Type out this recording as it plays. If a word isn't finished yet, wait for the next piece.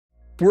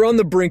We're on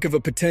the brink of a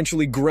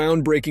potentially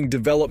groundbreaking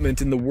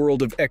development in the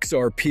world of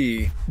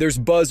XRP. There's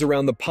buzz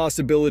around the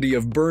possibility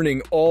of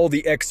burning all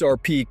the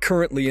XRP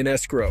currently in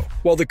escrow.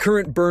 While the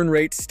current burn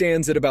rate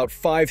stands at about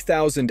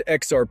 5,000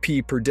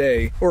 XRP per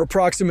day, or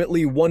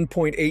approximately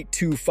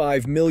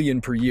 1.825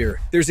 million per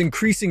year, there's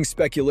increasing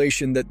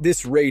speculation that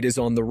this rate is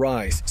on the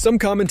rise. Some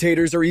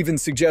commentators are even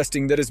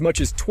suggesting that as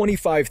much as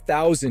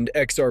 25,000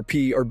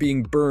 XRP are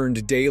being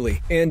burned daily.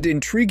 And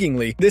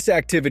intriguingly, this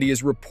activity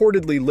is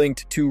reportedly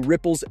linked to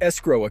Ripple's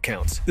escrow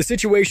accounts. The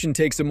situation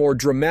takes a more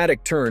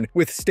dramatic turn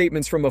with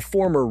statements from a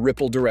former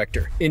Ripple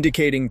director,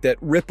 indicating that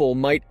Ripple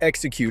might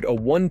execute a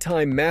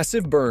one-time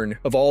massive burn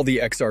of all the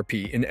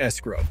XRP in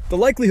escrow. The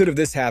likelihood of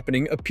this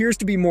happening appears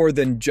to be more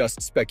than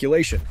just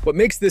speculation. What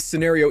makes this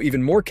scenario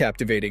even more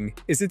captivating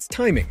is its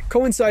timing,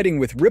 coinciding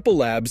with Ripple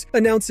Labs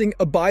announcing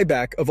a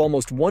buyback of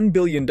almost $1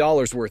 billion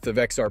worth of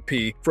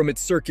XRP from its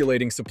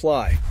circulating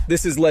supply.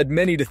 This has led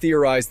many to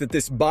theorize that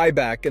this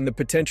buyback and the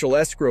potential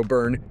escrow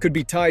burn could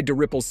be tied to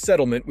Ripple's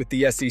settlement with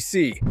the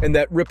SEC, and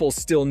that Ripple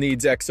still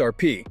needs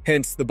XRP,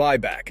 hence the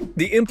buyback.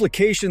 The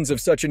implications of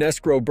such an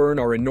escrow burn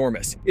are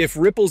enormous. If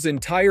Ripple's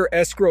entire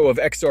escrow of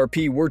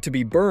XRP were to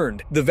be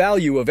burned, the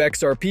value of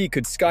XRP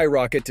could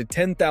skyrocket to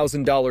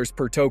 $10,000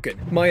 per token.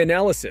 My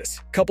analysis,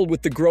 coupled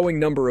with the growing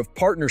number of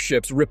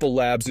partnerships Ripple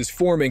Labs is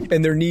forming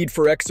and their need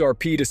for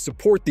XRP to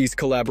support these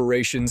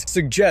collaborations,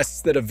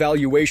 suggests that a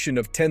valuation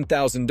of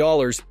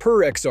 $10,000 per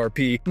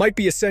XRP might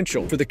be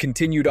essential for the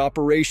continued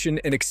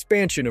operation and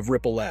expansion of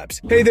Ripple Labs.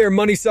 Hey there,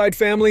 Moneyside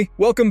family!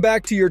 Welcome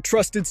back to your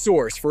trusted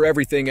source for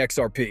everything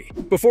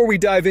XRP. Before we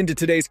dive into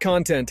today's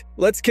content,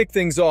 let's kick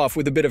things off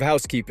with a bit of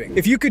housekeeping.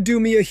 If you could do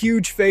me a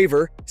huge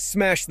favor,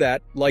 smash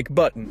that like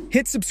button,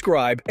 hit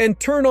subscribe, and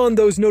turn on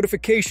those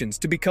notifications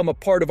to become a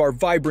part of our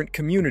vibrant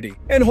community.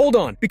 And hold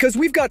on, because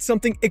we've got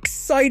something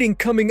exciting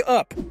coming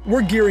up.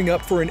 We're gearing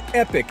up for an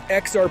epic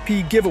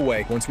XRP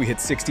giveaway once we hit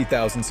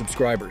 60,000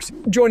 subscribers.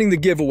 Joining the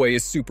giveaway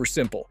is super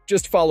simple.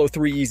 Just follow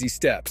 3 easy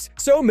steps.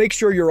 So make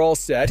sure you're all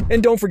set,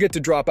 and don't forget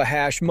to drop a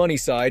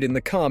 #Moneyside in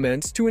the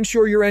comments to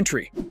ensure your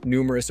entry.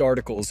 Numerous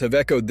articles have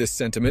echoed this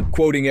sentiment,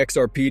 quoting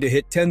XRP to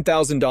hit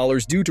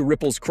 $10,000 due to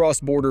Ripple's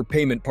cross-border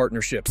payment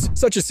partnerships.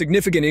 Such a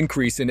significant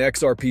increase in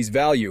XRP's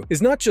value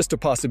is not just a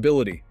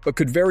possibility, but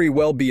could very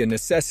well be a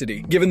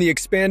necessity, given the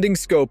expanding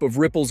scope of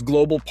Ripple's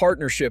global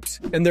partnerships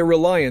and their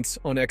reliance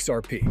on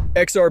XRP.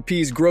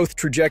 XRP's growth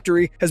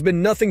trajectory has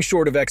been nothing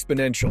short of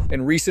exponential,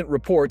 and recent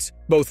reports,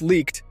 both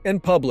leaked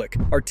and public,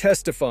 are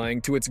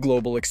testifying to its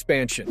global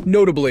expansion.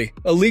 Notably,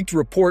 a leaked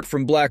report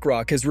from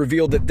BlackRock has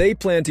revealed that they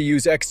plan to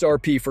use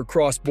XRP for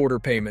cross-border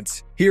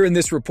payments. Here in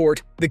this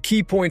report, the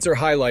key points are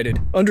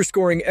highlighted,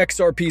 underscoring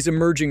XRP's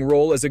emerging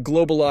role as a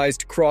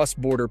globalized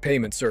cross-border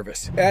payment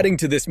service. Adding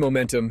to this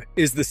momentum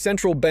is the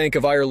Central Bank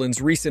of Ireland's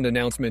recent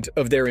announcement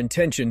of their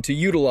intention to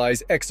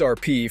utilize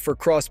XRP for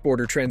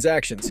cross-border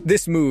transactions.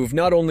 This move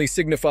not only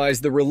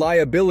signifies the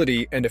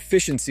reliability and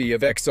efficiency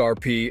of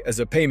XRP as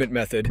a payment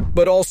method,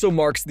 but also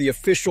marks the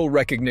official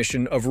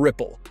recognition of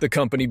Ripple, the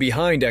company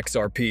behind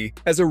XRP,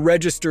 as a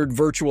registered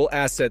virtual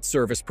asset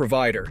service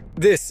provider.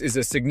 This is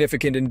a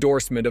significant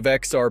endorsement of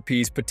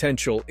XRP's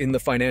potential in the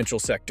financial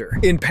sector.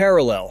 In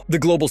parallel, the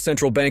Global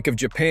Central Bank of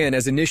Japan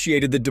has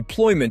initiated the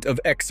deployment of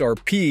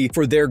XRP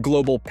for their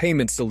global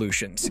payment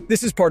solutions.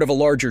 This is part of a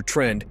larger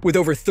trend, with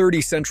over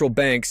 30 central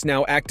banks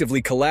now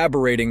actively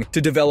collaborating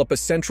to develop a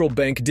central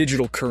bank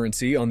digital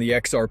currency on the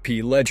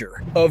XRP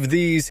ledger. Of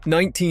these,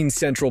 19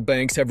 central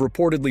banks have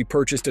reportedly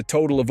purchased a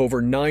total of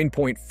over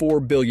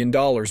 $9.4 billion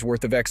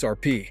worth of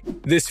XRP.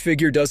 This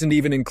figure doesn't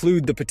even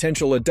include the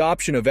potential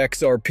adoption of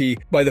XRP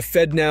by the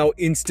FedNow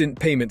Instant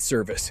Payment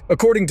Service.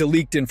 According to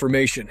leaked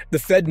information, the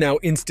FedNow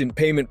Instant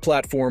Payment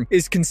platform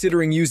is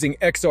considering using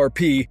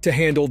XRP to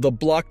handle the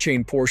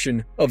blockchain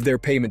portion of their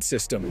payment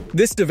system.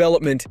 This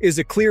development is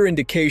a clear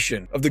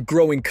indication of the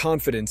growing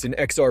confidence in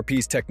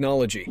XRP's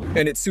technology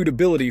and its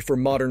suitability for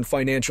modern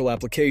financial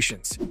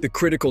applications. The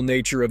critical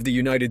nature of the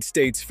United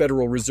States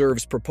Federal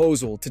Reserve's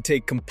proposal to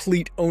take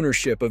complete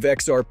ownership of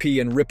XRP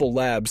and Ripple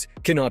Labs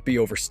cannot be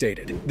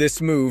overstated.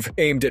 This move,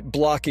 aimed at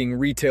blocking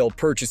retail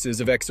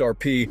purchases of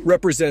XRP,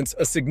 represents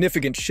a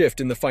significant shift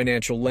in the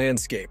financial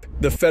landscape.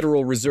 The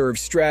Federal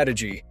Reserve's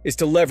strategy is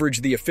to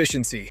leverage the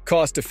efficiency,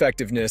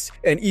 cost-effectiveness,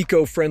 and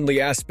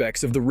eco-friendly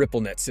aspects of the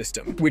RippleNet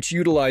system, which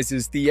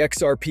utilizes the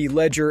XRP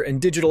ledger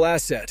and digital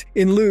asset,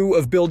 in lieu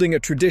of building a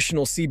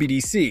traditional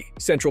CBDC,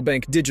 central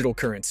bank digital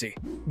currency.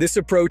 This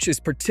approach is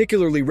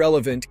particularly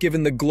relevant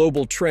given the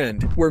global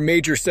trend, where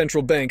major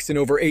central banks in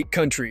over 8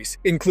 countries,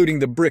 including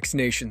the BRICS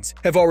nations,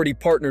 have already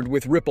partnered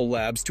with Ripple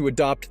Labs to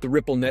adopt the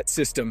RippleNet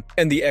system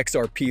and the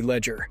XRP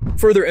ledger.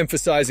 Further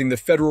emphasizing the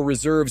Federal Federal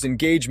Reserve's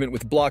engagement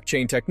with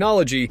blockchain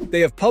technology, they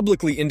have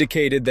publicly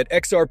indicated that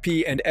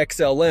XRP and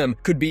XLM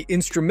could be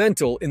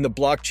instrumental in the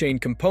blockchain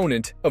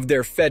component of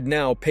their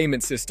FedNow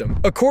payment system.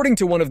 According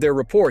to one of their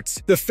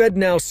reports, the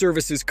FedNow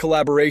service's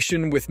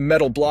collaboration with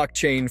Metal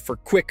Blockchain for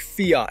quick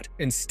fiat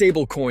and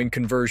stablecoin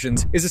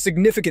conversions is a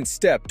significant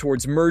step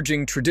towards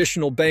merging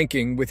traditional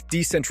banking with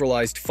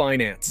decentralized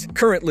finance.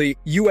 Currently,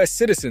 U.S.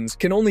 citizens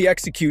can only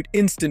execute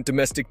instant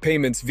domestic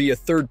payments via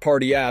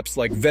third-party apps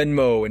like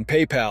Venmo and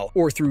PayPal,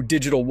 or through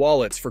digital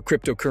wallets for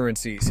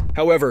cryptocurrencies.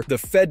 However, the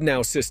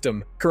FedNow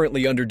system,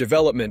 currently under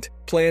development,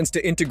 plans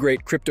to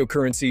integrate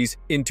cryptocurrencies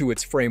into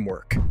its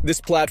framework.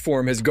 This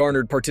platform has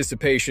garnered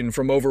participation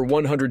from over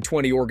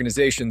 120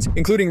 organizations,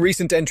 including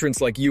recent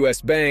entrants like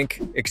US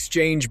Bank,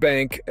 Exchange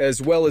Bank,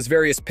 as well as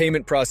various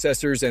payment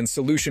processors and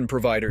solution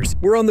providers.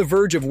 We're on the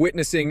verge of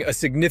witnessing a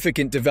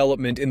significant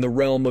development in the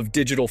realm of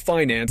digital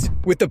finance,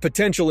 with the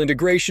potential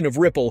integration of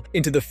Ripple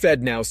into the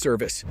FedNow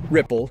service.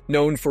 Ripple,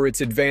 known for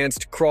its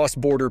advanced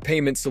cross-border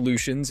payment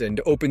solutions and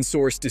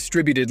open-source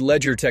distributed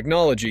ledger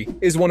technology,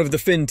 is one of the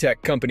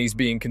fintech companies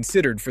being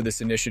considered for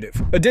this initiative.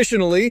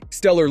 Additionally,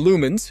 Stellar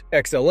Lumens,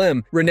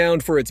 XLM,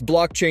 renowned for its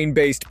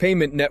blockchain-based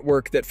payment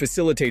network that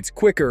facilitates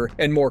quicker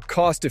and more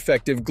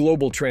cost-effective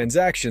global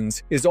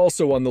transactions, is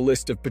also on the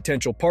list of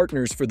potential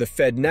partners for the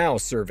FedNow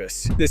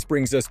service. This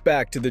brings us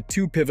back to the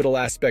two pivotal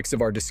aspects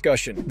of our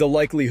discussion: the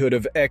likelihood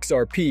of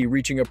XRP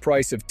reaching a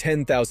price of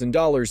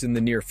 $10,000 in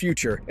the near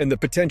future, and the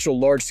potential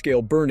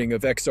large-scale burning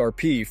of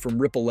XRP from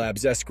Ripple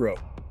Labs escrow.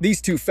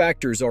 These two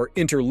factors are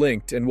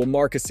interlinked and will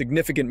mark a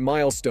significant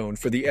milestone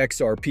for the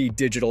XRP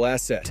digital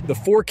asset. The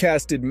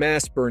forecasted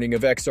mass burning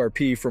of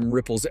XRP from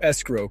Ripple's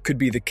escrow could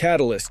be the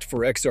catalyst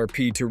for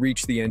XRP to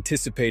reach the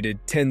anticipated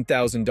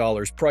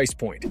 $10,000 price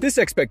point. This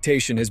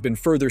expectation has been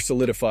further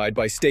solidified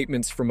by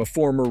statements from a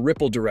former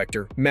Ripple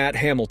director, Matt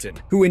Hamilton,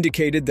 who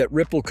indicated that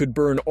Ripple could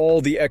burn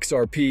all the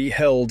XRP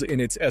held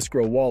in its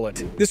escrow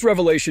wallet. This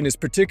revelation is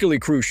particularly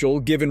crucial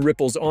given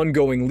Ripple's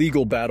ongoing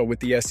legal battle with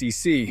the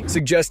SEC,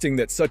 suggesting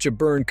that such a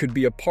burn could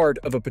be a part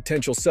of a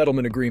potential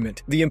settlement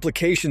agreement. The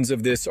implications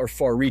of this are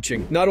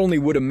far-reaching. Not only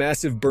would a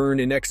massive burn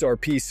in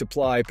XRP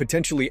supply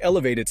potentially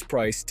elevate its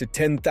price to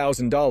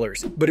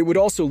 $10,000, but it would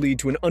also lead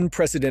to an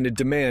unprecedented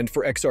demand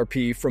for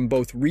XRP from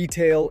both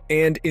retail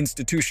and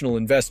institutional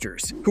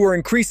investors, who are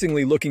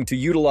increasingly looking to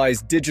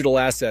utilize digital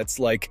assets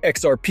like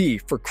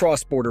XRP for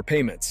cross-border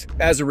payments.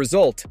 As a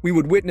result, we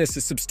would witness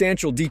a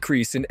substantial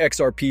decrease in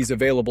XRP's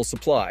available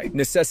supply,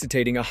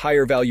 necessitating a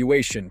higher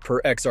valuation per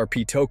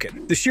XRP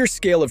token. The sheer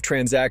scale of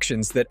transactions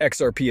that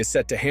XRP is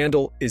set to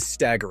handle is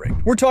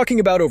staggering. We're talking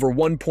about over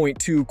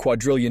 $1.2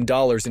 quadrillion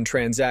in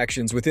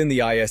transactions within the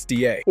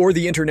ISDA, or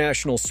the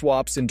International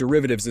Swaps and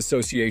Derivatives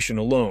Association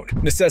alone,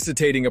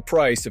 necessitating a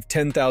price of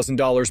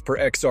 $10,000 per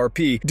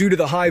XRP due to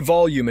the high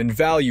volume and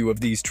value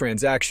of these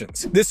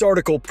transactions. This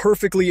article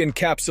perfectly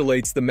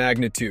encapsulates the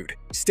magnitude,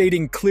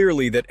 stating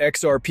clearly that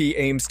XRP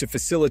aims to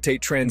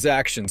facilitate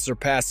transactions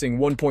surpassing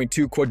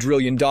 $1.2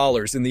 quadrillion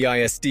in the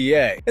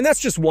ISDA. And that's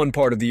just one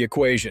part of the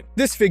equation.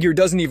 This figure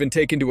doesn't even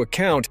take into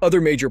account other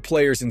major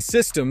players and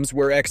systems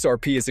where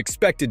XRP is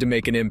expected to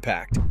make an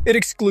impact. It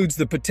excludes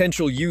the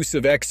potential use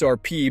of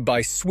XRP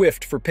by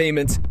SWIFT for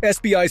payments,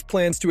 SBI's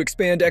plans to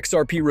expand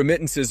XRP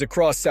remittances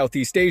across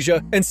Southeast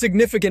Asia, and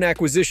significant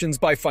acquisitions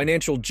by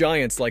financial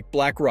giants like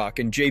BlackRock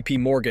and JP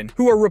Morgan,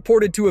 who are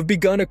reported to have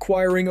begun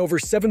acquiring over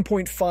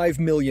 7.5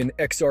 million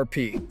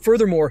XRP.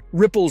 Furthermore,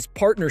 Ripple's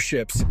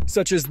partnerships,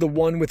 such as the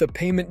one with a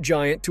payment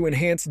giant to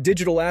enhance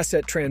digital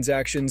asset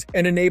transactions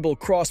and enable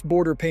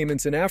cross-border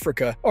payments in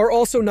Africa, are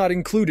also not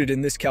included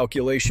in this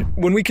calculation.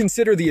 When we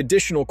consider the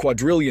additional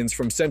quadrillions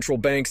from central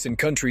banks and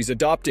countries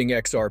adopting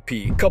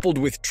XRP, coupled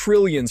with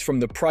trillions from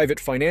the private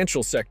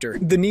financial sector,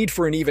 the need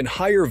for an even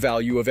higher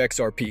value of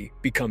XRP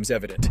becomes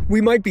evident.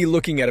 We might be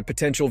looking at a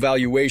potential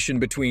valuation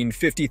between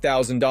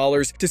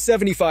 $50,000 to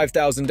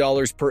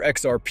 $75,000 per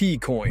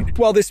XRP coin.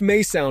 While this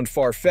may sound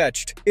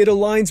far-fetched, it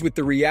aligns with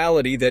the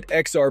reality that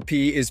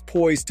XRP is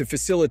poised to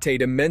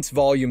facilitate immense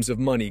volumes of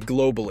money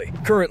globally.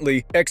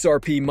 Currently,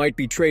 XRP might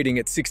be trading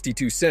at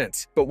 62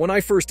 cents, but when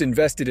I first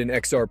invested in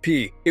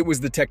XRP, it was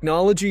the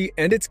technology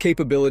and its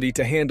capability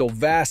to handle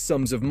vast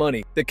sums of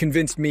money that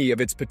convinced me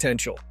of its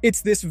potential.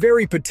 It's this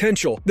very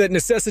potential that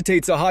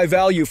necessitates a high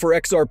value for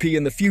XRP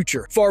in the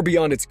future, far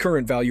beyond its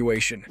current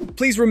valuation.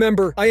 Please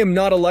remember, I am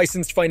not a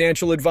licensed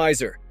financial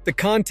advisor. The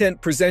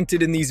content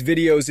presented in these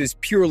videos is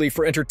purely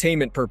for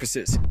entertainment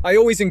purposes. I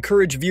always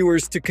encourage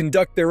viewers to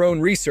conduct their own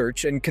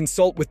research and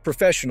consult with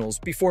professionals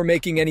before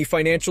making any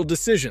financial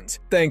decisions.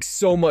 Thanks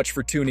so much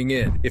for tuning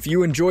in. If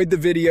you enjoyed the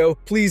video,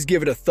 please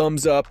give it a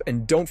thumbs up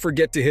and don't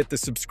forget to hit the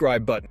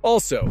subscribe button.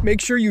 Also,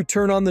 make sure you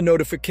turn on the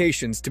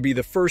notifications to be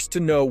the first to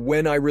know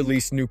when I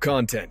release new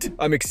content.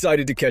 I'm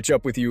excited to catch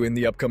up with you in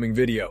the upcoming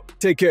video.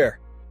 Take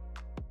care.